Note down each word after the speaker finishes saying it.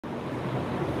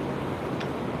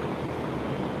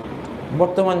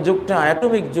বর্তমান যুগটা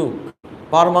অ্যাটমিক যুগ,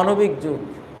 পারমাণবিক যুগ,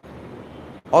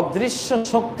 অদৃশ্য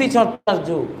শক্তি চর্চার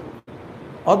যুগ।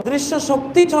 অদৃশ্য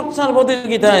শক্তি চর্চার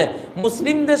প্রতিযোগিতায়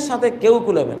মুসলিমদের সাথে কেউ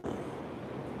কুলাবে না,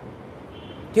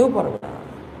 কেউ পারবে না।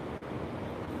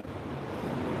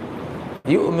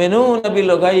 ইউমিনুনা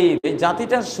বিল গায়ব, এই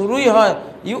জাতিটা শুরুই হয়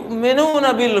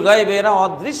ইউমিনুনা বিল গায়ব, এরা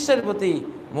অদৃশ্যের প্রতি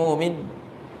মুমিন।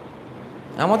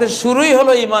 আমাদের শুরুই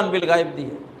হলো ঈমান বিল গায়ব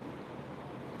দিয়ে।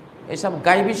 এসব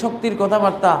গায়বী শক্তির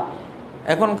কথাবার্তা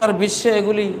এখনকার বিশ্বে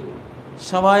এগুলি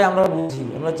সবাই আমরা বুঝি,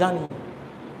 আমরা জানি।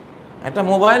 একটা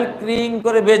মোবাইল ক্রিং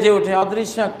করে বেজে ওঠে,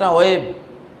 অদৃশ্য একটা ওয়েব,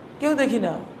 কেউ দেখি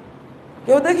না,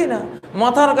 কেউ দেখি না।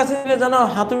 মাথার কাছে যেন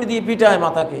হাতুড়ি দিয়ে পিটায়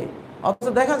মাথাকে, অথচ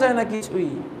দেখা যায় না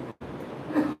কিছুই।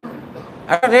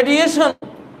 একটা রেডিয়েশন,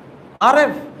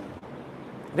 আরএফ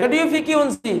রেডিও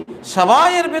ফ্রিকোয়েন্সি, সবাই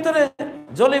এর ভেতরে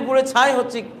জ্বলে পুড়ে ছাই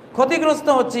হচ্ছে, ক্ষতিগ্রস্ত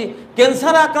হচ্ছে,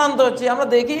 ক্যান্সারে আক্রান্ত হচ্ছে, আমরা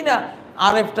দেখি না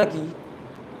আরএফটা কি।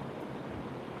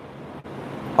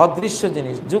 অদৃশ্য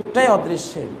জিনিস, যুগটাই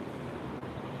অদৃশ্যের।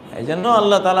 এই জন্য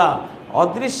আল্লাহ তাআলা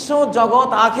অদৃশ্য জগৎ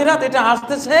আখিরাত এটা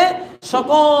আসতেছে,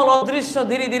 সকল অদৃশ্য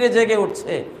ধীরে ধীরে জেগে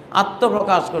উঠছে,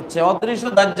 আত্মপ্রকাশ করছে। অদৃশ্য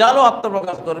দাজ্জালও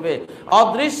আত্মপ্রকাশ করবে,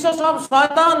 অদৃশ্য সব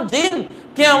শয়তান জিন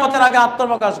কিয়ামতের আগে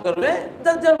আত্মপ্রকাশ করবে।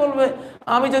 দাজ্জাল বলবে,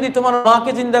 আমি যদি তোমার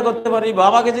মাকে চিন্তা করতে পারি,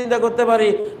 বাবাকে চিন্তা করতে পারি,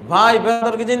 ভাই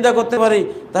ব্রাদারকে চিন্তা করতে পারি,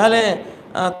 তাহলে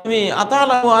তুমি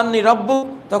আতালাহু আন্নি রব্বু,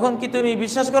 তখন কি তুমি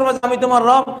বিশ্বাস করবে যে আমি তোমার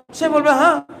রব? সে বলবে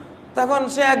হ্যাঁ। তখন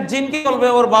সে এক জিনকে বলবে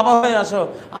ওর বাবা হয়ে আসো,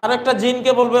 আরেকটা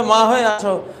জিনকে বলবে মা হয়ে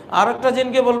আসো, আরেকটা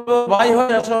জিনকে বলবে ভাই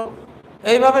হয়ে আসো।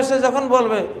 এইভাবে সে যখন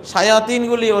বলবে,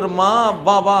 শায়াতিনগুলি ওর মা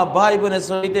বাবা ভাই বোনের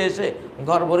সহিতে এসে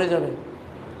ঘর ভরে যাবে।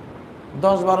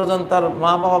 10-12 জন তার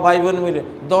মা বাবা ভাই বোন মিলে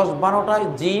 10-12টাই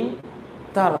জিন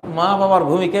তার মা বাবার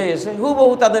ভূমিকায় এসে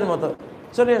হুবহু তাদের মতো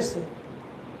চলে আসছে,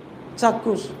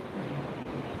 চাক্ষুষ।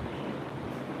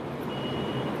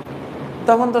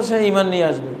 তখন তো সে ঈমান নিয়ে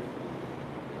আসবে।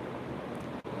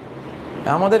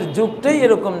 আমাদের যুগটাই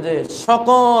এরকম যে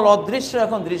সকল অদৃশ্য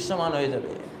এখন দৃশ্যমান হয়ে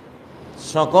যাবে,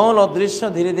 সকল অদৃশ্য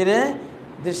ধীরে ধীরে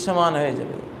দৃশ্যমান হয়ে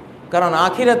যাবে। কারণ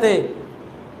আখিরাতে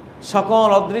সকল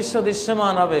অদৃশ্য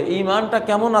দৃশ্যমান হবে। ঈমানটা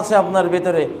কেমন আছে আপনার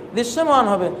ভেতরে দৃশ্যমান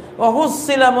হবে।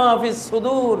 ওয়াহুসিলা মা ফিস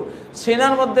সুদূর,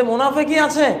 সিনার মধ্যে মুনাফিকি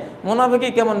আছে, মুনাফিকি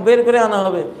কেমন বের করে আনা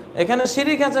হবে। এখানে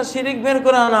শিরিক আছে, শিরিক বের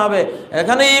করে আনা হবে।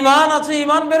 এখানে ঈমান আছে,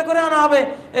 ঈমান বের করে আনা হবে।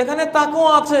 এখানে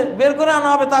তাকওয়া আছে, বের করে আনা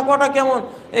হবে তাকওয়াটা কেমন।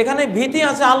 এখানে ভীতি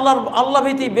আছে, আল্লাহ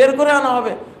ভীতি বের করে আনা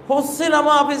হবে। হুসিলা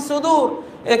মা ফিস সুদূর,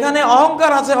 এখানে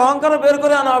অহংকার আছে, অহংকারও বের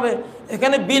করে আনা হবে।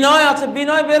 এখানে বিনয় আছে,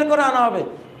 বিনয় বের করে আনা হবে।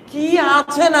 কি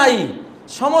আছে নাই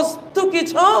সমস্ত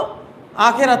কিছু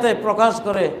আখিরাতে প্রকাশ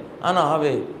করে আনা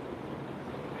হবে।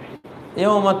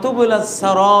 ইয়াউমা তুবলাস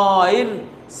সারাইর,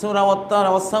 সূরা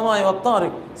আত-তারিক ওয়াস-সামাই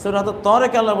ওয়াত-তারিক, সূরা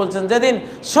আত-তারিক আল্লাহ বলছেন যেদিন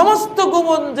সমস্ত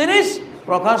গোপন জিনিস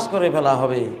প্রকাশ করে ফেলা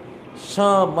হবে,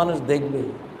 সব মানুষ দেখবে।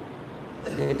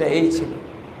 এটা এই ছিল।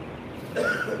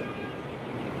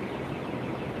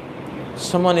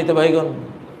 সম্মানিত ভাইগণ,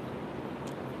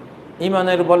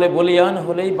 ঈমানের বলে বলিয়ান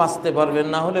হলেই বাঁচতে পারবেন,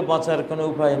 না হলে বাঁচার কোনো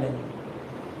উপায় নেই।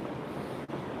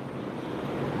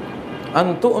 আন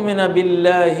তুমিনা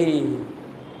বিল্লাহি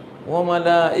ওয়া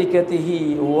মালাইকাতিহি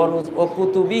ওয়া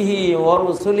কুতুবিহি ওয়া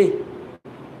রুসুলিহি,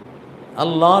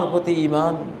 আল্লাহর প্রতি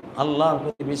ঈমান, আল্লাহর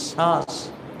প্রতি বিশ্বাস।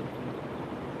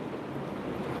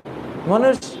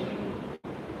 মানুষ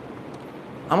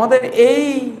আমাদের এই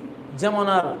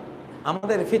জামানার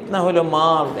আমাদের ফিতনা হলো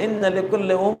মাল। ইন্না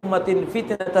লিকুল্লি উম্মাতিন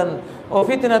ফিতনাতান ওয়া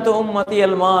ফিতনাতু উম্মতি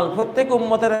আল মাল, প্রত্যেক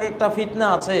উম্মতের একটা ফিতনা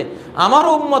আছে। আমার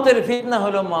উম্মতের ফিতনা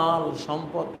হলো মাল,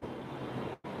 সম্পদ।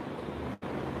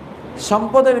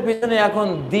 সম্পদের পিছনে এখন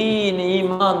দ্বীন,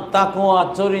 ঈমান, তাকওয়া,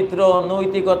 চরিত্র,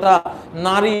 নৈতিকতা,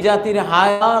 নারী জাতির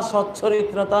হায়া,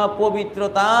 সচ্চরিত্রতা,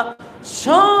 পবিত্রতা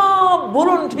সব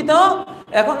ভুলুণ্ঠিত।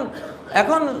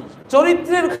 এখন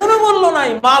চরিত্রের কোনো মূল্য নাই,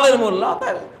 মালের মূল্য।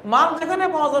 মাল যেখানে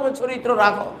পাওয়া যাবে চরিত্র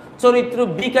রাখো, চরিত্র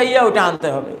বিকাইয়া ওটা আনতে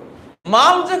হবে।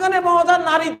 মাল যেখানে পাওয়া যায়,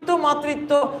 নারীত্ব,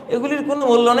 মাতৃত্ব, এগুলির কোনো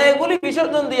মূল্য নেই। এগুলি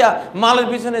বিসর্জন দিয়া মালের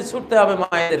পিছনে ছুটতে হবে,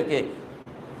 মায়েদেরকে,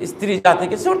 স্ত্রী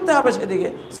জাতিকে ছুটতে হবে, সেদিকে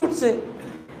ছুটছে।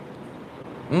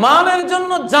 মালের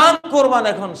জন্য জান কোরবান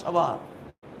এখন সবার।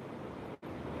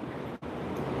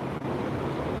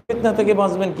 ফিতনা থেকে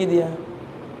বাঁচবেন কি দিয়া?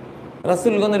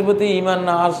 রাসূলগণের প্রতি ঈমান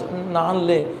না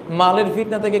আনলে মালের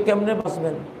ফিতনা থেকে কেমনে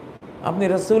বাঁচবেন? আপনি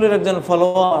রাসূলের একজন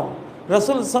ফলোয়ার।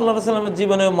 রাসূল সাল্লাল্লাহু আলাইহি ওয়াসাল্লামের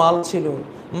জীবনেও মাল ছিল।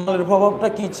 মালের প্রভাবটা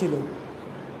কি ছিল,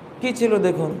 কি ছিল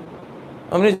দেখুন।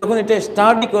 আপনি যখন এটা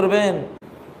স্টাডি করবেন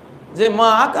যে মা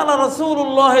আকালা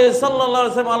রাসূলুল্লাহ সাল্লাল্লাহু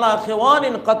আলাইহি ওয়াসাল্লাম আলা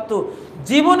খিওয়ানিন কাত্তু,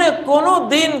 জীবনে কোনো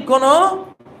দিন কোনো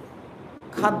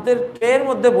খাদ্যের ট্রের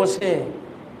মধ্যে বসে,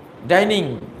 ডাইনিং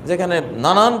যেখানে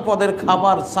নানান পদের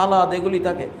খাবার, সালাদ এগুলি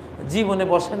থাকে, জীবনে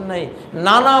বসেন নাই,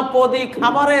 নানা পদী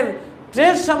খাবারের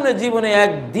ট্রের সামনে জীবনে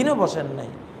একদিনও বসেন নাই।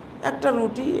 একটা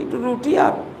রুটি, একটু রুটি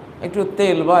আর একটু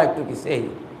তেল বা একটু কিছু, এই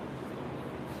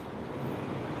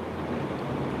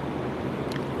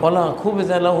বলা খুব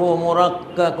জালাহু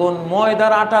মোরাক্কা, কোন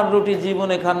ময়দার আটার রুটি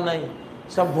জীবনে খান নাই,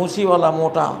 সব ভুসিওয়ালা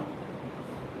মোটা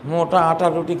মোটা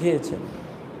আটার রুটি খেয়েছেন।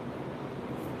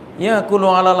 ইয়াকুলু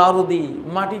আলাল আরদি,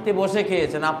 মাটিতে বসে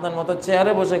খেয়েছেন, আপনার মতো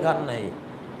চেয়ারে বসে খান নাই,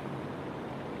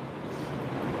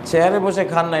 চেয়ারে বসে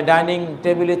খান নাই, ডাইনিং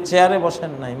টেবিলে চেয়ারে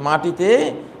বসেন নাই, মাটিতে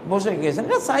বসে খেয়েছেন।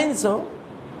 এটা সায়েন্সও,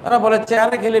 তারা বলে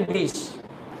চেয়ারে খেলে বিষ,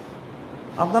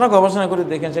 আপনারা গবেষণা করে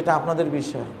দেখেন, সেটা আপনাদের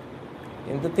বিষয়।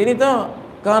 কিন্তু তিনি তো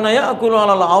কানা ইয়াকুলু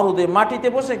আলাল আরদি, মাটিতে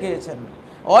বসে খেয়েছেন।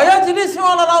 ওয়াজলিসু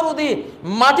আলাল আরদি,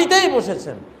 মাটিতেই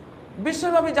বসেছেন।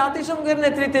 বিশ্বব্যাপী জাতিসংঘের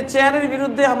নেতৃত্বে চেয়ারের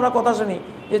বিরুদ্ধে আমরা কথা শুনি,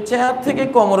 যে চেয়ার থেকে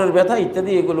কোমরের ব্যথা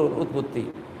ইত্যাদি এগুলোর উৎপত্তি।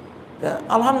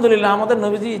 আলহামদুলিল্লাহ আমাদের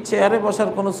নবীজি চেয়ারে বসার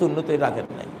কোনো সুন্নতই রাখেন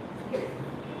নাই।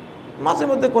 মাঝে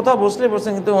মধ্যে কোথাও বসলে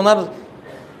বসেন, কিন্তু ওনার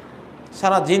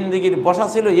সারা জিন্দেগির বসা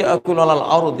ছিল ইয়াকুল আলাল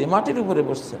আরদি, মাটির উপরে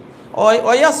বসছেন।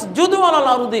 ওয়াসজুদু আলাল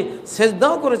আরদি,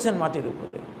 সেজদাও করেছেন মাটির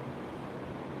উপরে।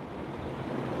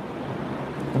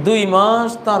 2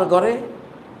 মাস তার ঘরে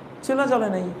চুলা জ্বলে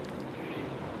নাই।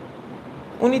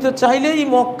 উনি তো চাইলেই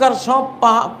মক্কার সব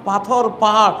পাথর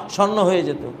পাহাড় স্বর্ণ হয়ে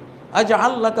যেত। আজ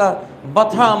আল্লাহকা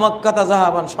বাথা মক্কাতা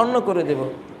জাহাবান, স্বর্ণ করে দেব।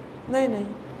 নেই নেই,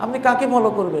 আপনি কাকে ফলো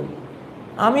করবেন?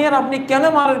 আমি আর আপনি কেন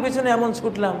মারের পিছনে এমন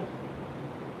ছুটলাম?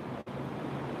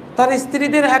 তার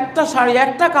স্ত্রীদের একটা শাড়ি,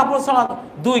 একটা কাপড় ছাড়া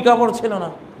 2 কাপড় ছিল না।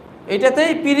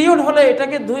 এটাতেই পিরিয়ড হলে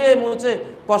এটাকে ধুয়ে মুছে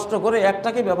কষ্ট করে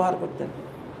একটাকে ব্যবহার করতেন,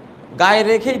 গায়ে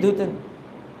রেখেই ধুতেন।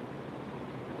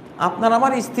 আপনার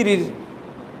আমার স্ত্রীর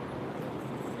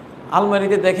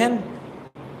আলমারিতে দেখেন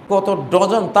কত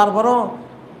ডজন,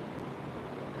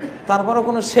 তারপরও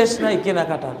কোনো শেষ নাই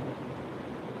কেনাকাটার।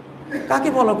 কাকে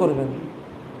ফলো করবেন?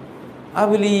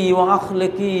 আবলি ও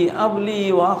আখলেকি, আবলি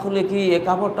ও আখলেকি, এ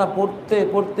কাপড়টা পরতে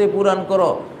পরতে পুরান করো,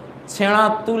 ছেঁড়া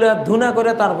তুলে ধুনা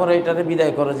করে তারপরে এটারে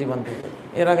বিদায় করো জীবন থেকে,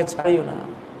 এর আগে ছাড়িও না।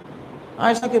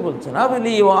 আয়েশাকে বলছেন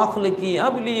আবলি ও আখলেকি,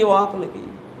 আবলি ও আখলেকি।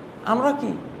 আমরা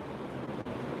কি?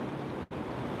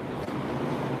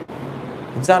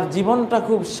 যার জীবনটা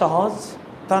খুব সহজ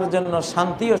তার জন্য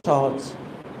শান্তিও সহজ,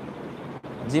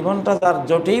 জীবনটা যার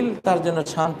জটিল তার জন্য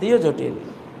শান্তিও জটিল।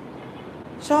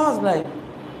 সহজ নাই।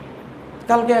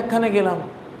 কালকে একখানে গেলাম,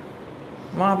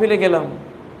 মাহফিলে গেলাম,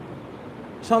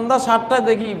 সন্ধ্যা 7টায়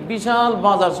দেখি বিশাল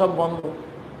বাজার সব বন্ধ,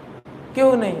 কেউ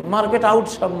নেই, মার্কেট আউট,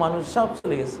 সব মানুষ সব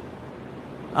চলে গেছে।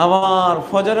 আবার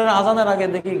ফজরের আজানের আগে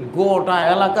দেখি গোটা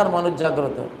এলাকার মানুষ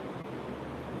জাগ্রত,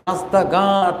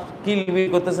 রাস্তাঘাট কিলবিল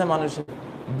করতেছে মানুষের।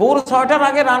 ভোর 6টার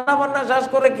আগে রান্না বান্না শেষ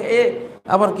করে খেয়ে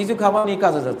আবার কিছু খাবার নিয়ে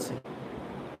কাজে যাচ্ছে।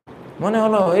 মনে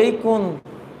হলো এই কোন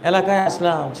এলাকায়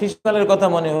আসলাম। শিশুকালের কথা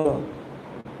মনে হলো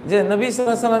যে নবী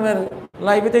সাল্লাল্লাহু আলাইহি সাল্লামের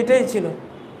লাইফে তো এটাই ছিল।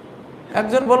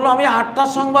 একজন বলল আমি 8টার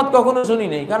সংবাদ কখনো শুনি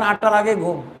নাই, কারণ 8টার আগে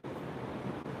ঘুম।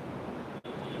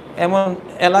 এমন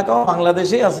এলাকাও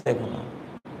বাংলাদেশেই আছে এখনো।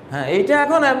 হ্যাঁ, এইটা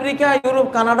এখন আমেরিকা, ইউরোপ,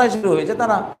 কানাডায় শুরু হয়েছে।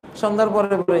 তারা সন্ধ্যার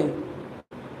পরে পরেই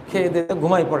খেয়ে দিয়ে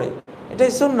ঘুমাই পড়ে,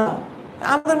 এটাই সুন্নাহ।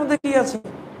 আমাদের মধ্যে কি আছে?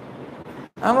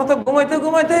 আমরা তো ঘুমাইতে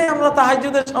ঘুমাইতে আমরা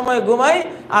তাহাজ্জুদের সময় ঘুমাই,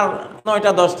 আর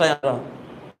 9টা 10টায় আমরা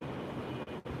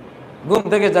ঘুম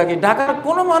থেকে জাগি। ঢাকার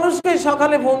কোনো মানুষকে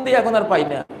সকালে ফোন দিয়ে এখন আর পাই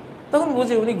না, তখন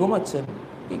বুঝি উনি ঘুমাচ্ছেন,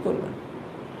 কি করবেন?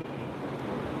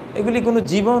 এগুলি কোনো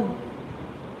জীবন?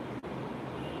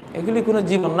 এগুলি কোনো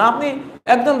জীবন না। আপনি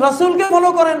একজন রাসূলকে ফলো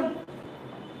করেন।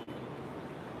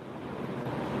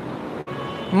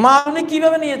 মা উনি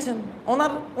কিভাবে নিয়েছেন,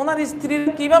 ওনার স্ত্রীর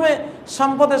কিভাবে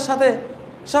সম্পদের সাথে,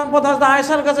 সম্পদ হযরত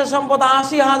আয়েশার কাছে সম্পদ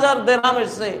 80,000 দিরহাম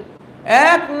এসেছে,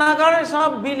 এক নাগাড়ে সব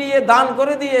বিলিয়ে দান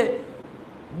করে দিয়ে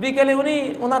বিকেলে উনি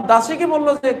ওনার দাসীকে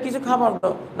বললো যে কিছু খাবার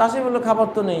দাও। দাসী বললো খাবার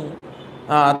তো নেই।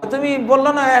 তুমি বললো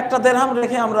না একটা দিরহাম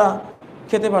রেখে আমরা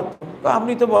খেতে পারতাম।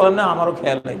 আপনি তো বলেন না, আমারও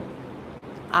খেয়াল নেই।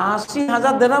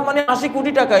 80,000 দিরহাম মানে 80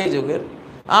 কোটি টাকা এই যুগের।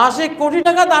 80 কোটি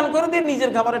টাকা দান করে দিয়ে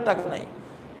নিজের খাবারের টাকা নাই।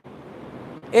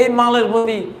 এই মালের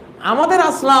প্রতি আমাদের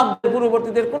আসলাম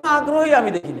পূর্ববর্তীদের কোনো আগ্রহই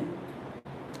আমি দেখি না।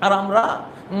 আর আমরা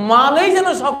মালেই যেন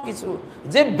সবকিছু,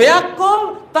 যে বেয়াক্কল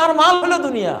তার মাল হলো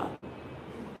দুনিয়া,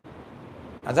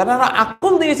 আর যারা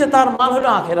আকল দিয়েছে তার মাল হলো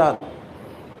আখিরাত।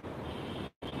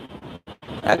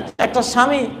 একটা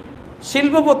স্বামী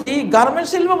শিল্পপতি, গার্মেন্ট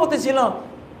শিল্পপতি ছিল,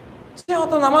 সে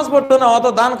অত নামাজ পড়তো না, অত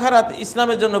দান খায়রাত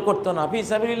ইসলামের জন্য করতো না, ফি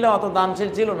সাবিলিল্লাহ অত দানশীল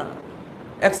ছিল না।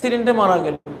 অ্যাক্সিডেন্টে মারা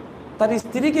গেল। তার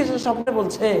স্ত্রীকে সে স্বপ্নে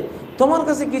বলছে তোমার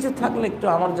কাছে কিছু থাকলে একটু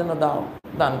আমার জন্য দাও,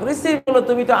 দান করে। স্ত্রী বলল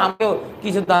তুমি তো আমাকেও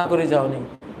কিছু দান করে যাওনি,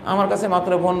 আমার কাছে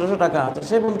মাত্র 1500 টাকা আছে।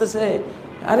 সে বলতেছে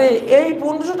আরে এই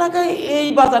 1500 টাকায় এই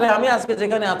বাজারে আমি আজকে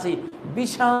যেখানে আছি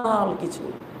বিশাল কিছু।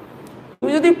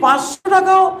 তুমি যদি 500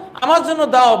 টাকাও আমার জন্য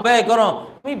দাও, ব্যয় করো,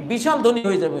 তুমি বিশাল ধনী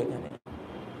হয়ে যাবে এখানে।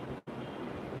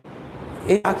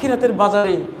 এই আখিরাতের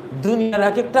বাজারে দুনিয়ার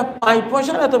এক একটা পাই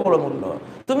পয়সার এত বড় মূল্য।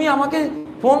 তুমি আমাকে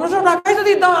 1500 টাকায়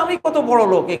যদি দাও, আমি কত বড়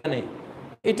লোক এখানে।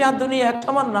 এটা দুনিয়া এক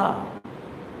সমান না।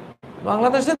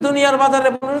 বাংলাদেশের দুনিয়ার বাজারে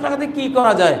 1500 টাকাতে কি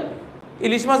করা যায়?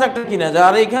 ইলিশ মাছ একটা কিনা যায়।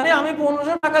 আর এখানে আমি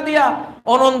 1500 টাকা দিয়া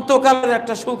অনন্তকালের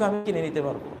একটা সুখ আমি কিনে নিতে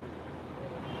পারবো।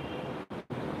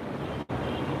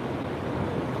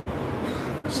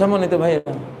 সম্মানিত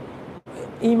ভাইয়েরা,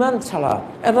 ঈমান ছাড়া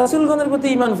রাসূলগণের প্রতি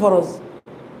ঈমান ফরজ।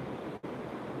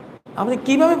 আপনি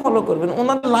কিভাবে ফলো করবেন?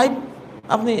 ওনাদের লাইফ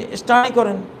আপনি স্টাডি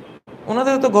করেন।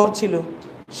 ওনাদের তো ঘর ছিল,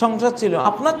 সংসার ছিল,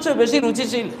 আপনার চেয়ে বেশি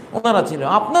রুচিশীল ওনারা ছিল,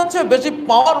 আপনার চেয়ে বেশি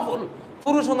পাওয়ারফুল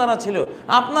পুরুষ ওনারা ছিল,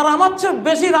 আপনার আমার চেয়ে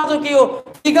বেশি রাজকীয়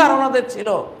ফিগার ওনাদের ছিল,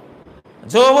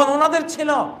 যৌবন ওনাদের ছিল।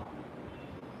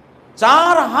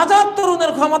 4000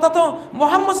 তরুণের ক্ষমতা তো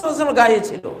মুহাম্মদ সাল্লাল্লাহু আলাইহি ওয়াসাল্লামের গায়ে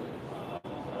ছিল।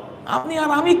 আপনি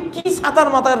আর আমি কি সাতার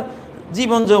মাতার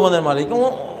জীবন যৌবনের মালিক?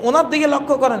 ওনার দিকে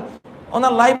লক্ষ্য করেন,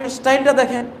 ওনার লাইফ স্টাইলটা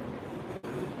দেখেন।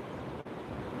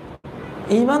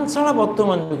 ঈমান ছাড়া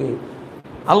বর্তমান যুগে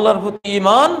আল্লাহর প্রতি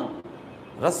ঈমান,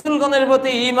 রাসূলগণের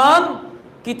প্রতি ঈমান,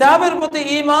 কিতাবের প্রতি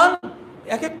ঈমান,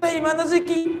 এক একটা ঈমান আছে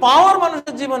কি পাওয়ার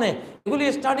মানুষের জীবনে, এগুলি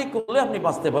স্টাডি করলে আপনি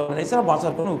বাঁচতে পারবেন, এছাড়া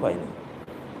বাঁচার কোনো উপায় নেই।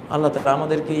 আল্লাহ তাআলা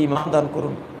আমাদেরকে ঈমান দান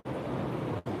করুন।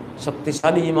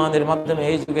 শক্তিশালী ঈমানের মাধ্যমে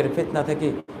এই যুগের ফিতনা থেকে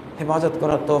হেফাজত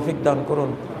করার তৌফিক দান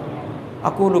করুন।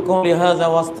 আকুলু কওলি হাযা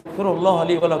ওয়া আস্তাগফিরুল্লাহ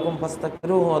লি ওয়া লাকুম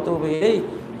ফাস্তাগফিরুহু ওয়া তুবু ইলাইহি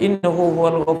ইন্নাহু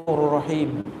হুয়াল গফুরুর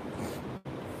রহিম।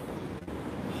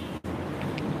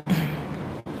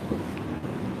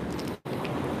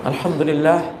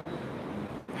 আলহামদুলিল্লাহ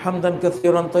হামদান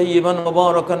কাসীরান তাইয়িবান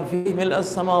মুবারাকান ফীহি মিলআস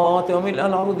সামাওয়াতি ওয়া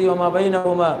মিলআল আরদি ওয়া মা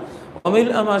বাইনাহুমা ওয়া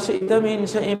মিলআ মা শি'তা মিন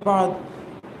শাইইন বা'দ।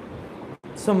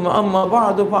 ثم أما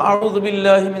بعد فأعوذ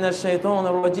بالله من الشيطان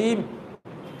الرجيم.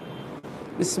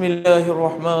 بسم الله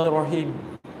الرحمن الرحيم.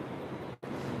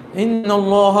 إن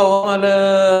الله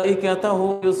وملائكته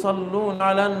يصلون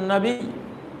على النبي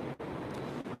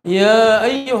يا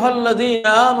أيها الذين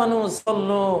آمنوا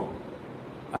صلوا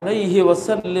عليه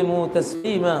وسلموا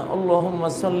تسليما. اللهم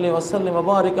صل وسلم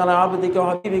وبارك على عبدك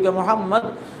وحبيبك محمد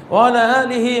وعلى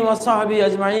آله وصحبه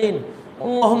أجمعين.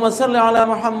 اللهم صل على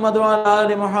محمد وعلى آل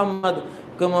محمد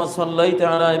كما صليت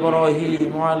على إبراهيم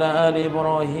وعلى آل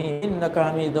إبراهيم إنك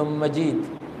حميد مجيد.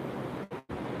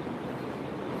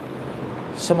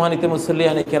 সম্মানিত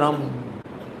মুসল্লিয়ানে কেরাম,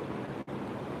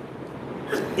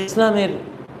 ইসলামের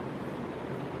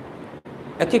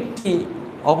এক একটি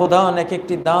অবদান, এক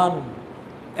একটি দান,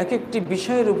 এক একটি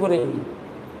বিষয়ের উপরে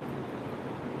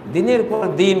দিনের পর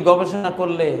দিন গবেষণা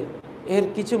করলে এর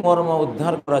কিছু মর্ম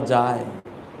উদ্ধার করা যায়,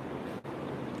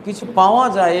 কিছু পাওয়া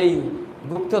যায়। এই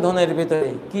গুপ্তধনের ভিতরে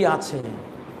কি আছে।